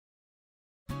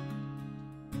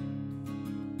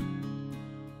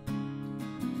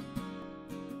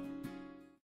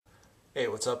Hey,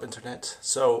 what's up, internet?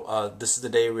 So, this is the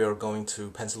day we are going to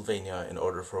Pennsylvania in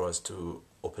order for us to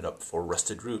open up for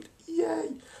Rusted Root.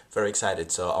 Yay! Very excited.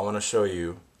 So, I want to show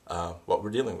you what we're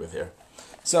dealing with here.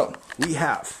 So, we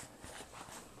have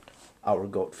our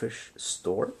goatFISH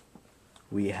store.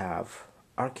 We have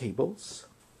our cables,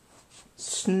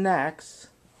 snacks,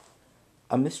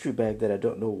 a mystery bag that I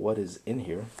don't know what is in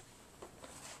here,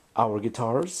 our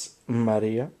guitars,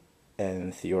 Maria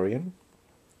and Theorian,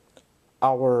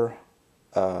 our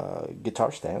guitar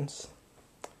stands,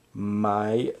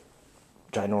 my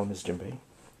ginormous djembe,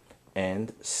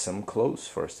 and some clothes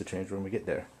for us to change when we get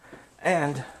there.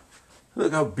 And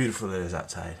look how beautiful it is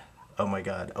outside. Oh my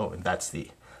god. Oh, and that's the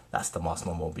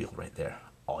Mosno mobile right there.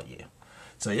 Oh yeah.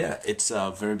 So yeah, it's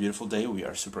a very beautiful day. We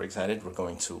are super excited. We're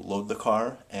going to load the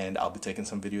car and I'll be taking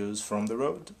some videos from the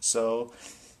road. So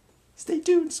stay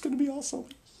tuned. It's going to be awesome.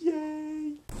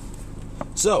 Yay!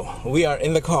 So, we are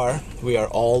in the car. We are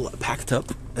all packed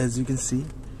up, as you can see.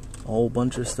 A whole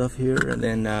bunch of stuff here, and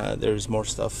then there's more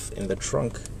stuff in the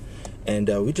trunk. And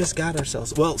we just got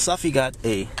ourselves... Well, Safi got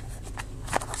a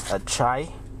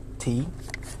chai tea.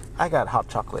 I got hot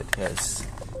chocolate, because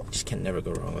you just can never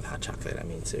go wrong with hot chocolate. I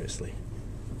mean, seriously.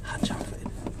 Hot chocolate.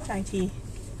 Chai tea.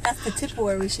 That's the tip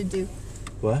war we should do.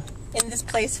 What? In this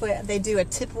place where they do a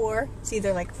tip war, it's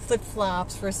either like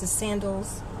flip-flops versus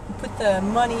sandals. You put the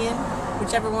money in,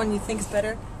 whichever one you think is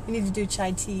better. You need to do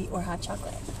chai tea or hot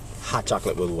chocolate. Hot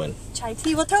chocolate will win. Chai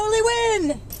tea will totally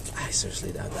win! I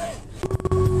seriously doubt that.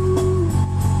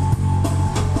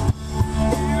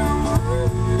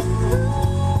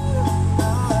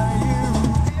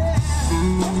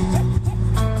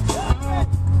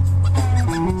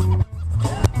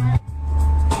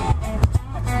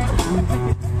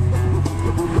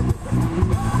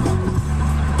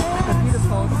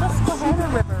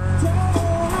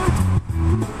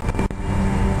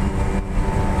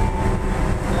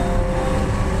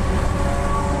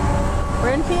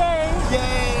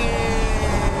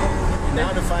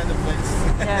 Now to find the place.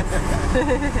 Yes.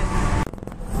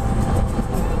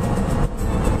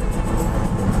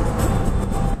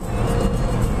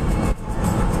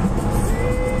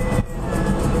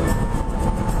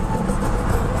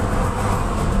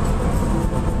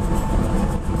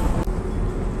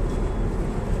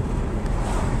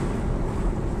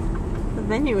 The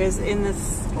venue is in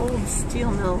this old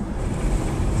steel mill.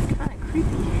 It's kind of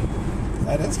creepy.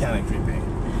 That is kind of creepy.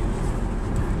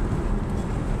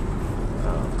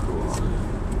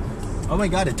 Oh my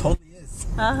god, it totally is.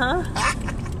 Uh-huh.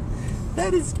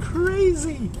 That is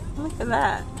crazy. Look at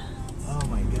that. Oh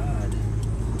my god.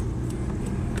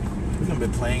 We're gonna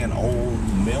be playing an old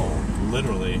mill,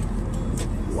 literally.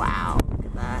 Wow, look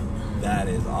at that. That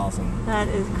is awesome. That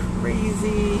is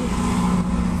crazy.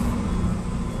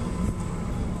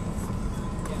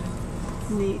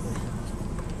 Neat.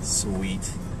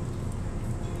 Sweet.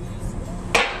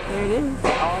 There it is.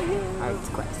 Oh yeah.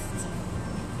 ArtsQuest.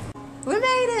 We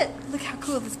made it! Look how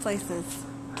cool this place is.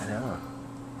 I know.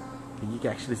 And you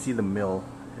can actually see the mill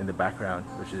in the background,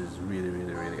 which is really,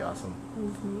 really, really awesome.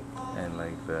 Mm-hmm. And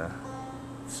like the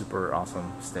super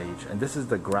awesome stage. And this is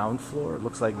the ground floor. It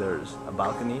looks like there's a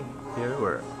balcony here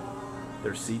where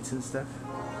there's seats and stuff.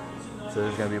 So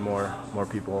there's gonna be more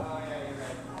people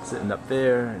sitting up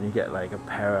there, and you get like a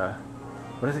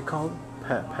what is it called?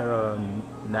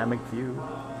 Panoramic view?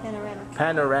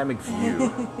 Panoramic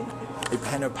view. A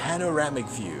panoramic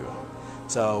view.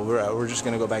 So we're just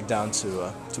gonna go back down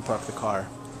to park the car.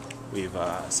 We've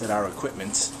set our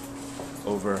equipment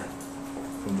over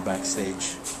from the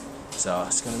backstage, so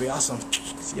it's gonna be awesome.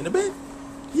 See you in a bit.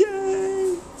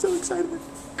 Yay! So excited.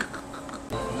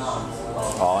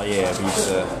 Oh yeah, he's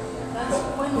the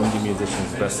indie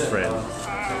musician's best friend.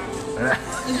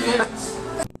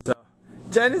 So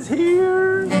Jen is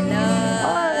here. Hello.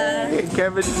 Hi.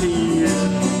 Kevin's here.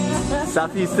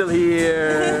 Safi's still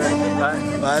here.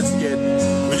 Well, that's good.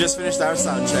 We just finished our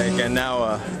sound check, and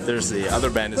now there's the other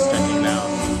band is checking now.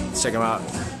 Let's check them out.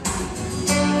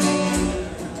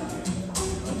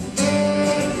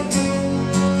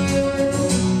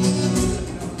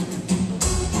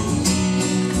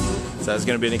 So it's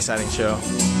gonna be an exciting show.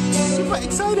 Super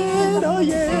excited! Oh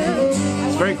yeah!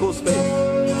 It's a very cool space.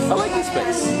 I like this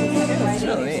space. It's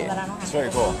really neat. It's very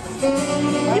cool.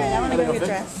 Yeah, I want to go get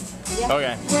dressed.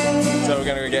 Okay, so we're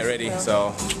gonna go get ready.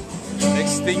 So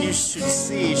next thing you should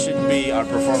see should be our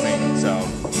performing. So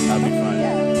that'll be fun.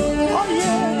 Oh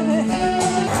yeah!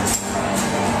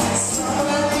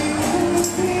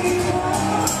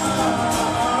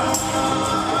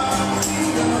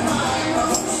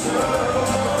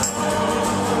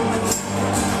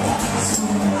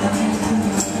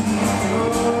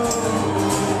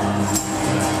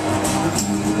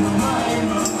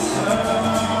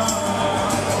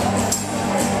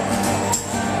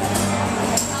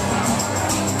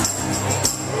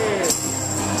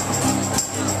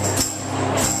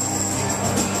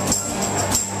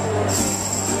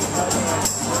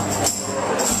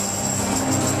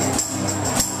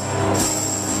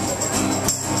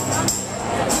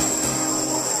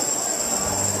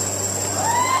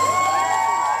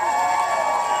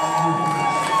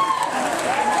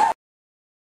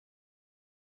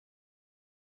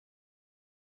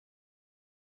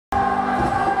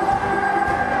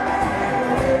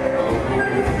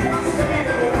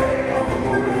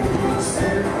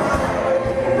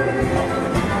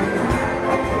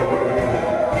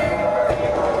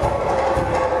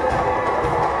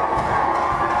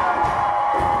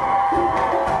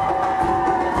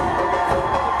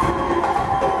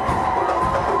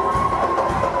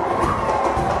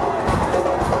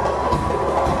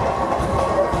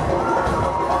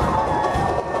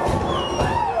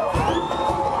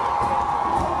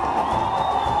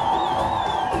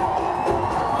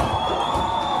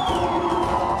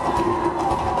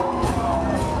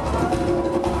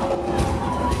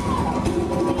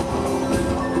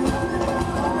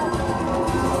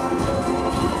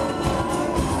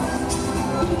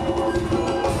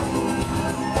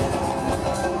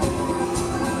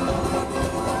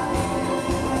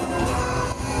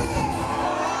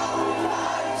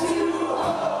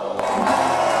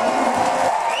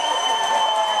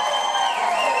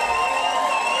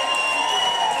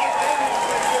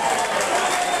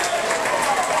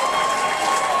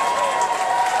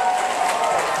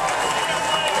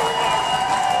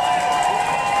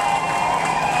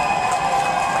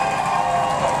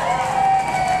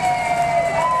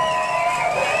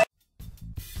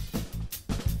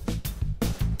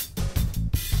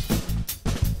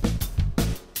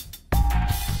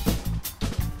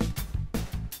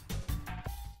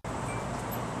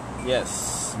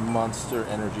 Yes, Monster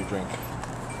energy drink.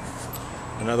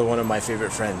 Another one of my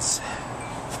favorite friends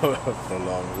for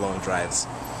long drives.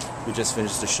 We just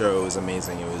finished the show. It was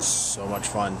amazing. It was so much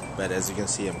fun. But as you can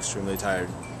see, I'm extremely tired.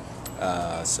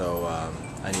 So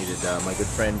I needed my good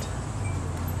friend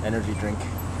energy drink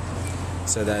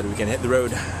so that we can hit the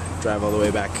road, drive all the way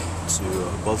back to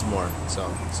Baltimore.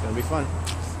 So it's gonna be fun.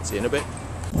 See you in a bit.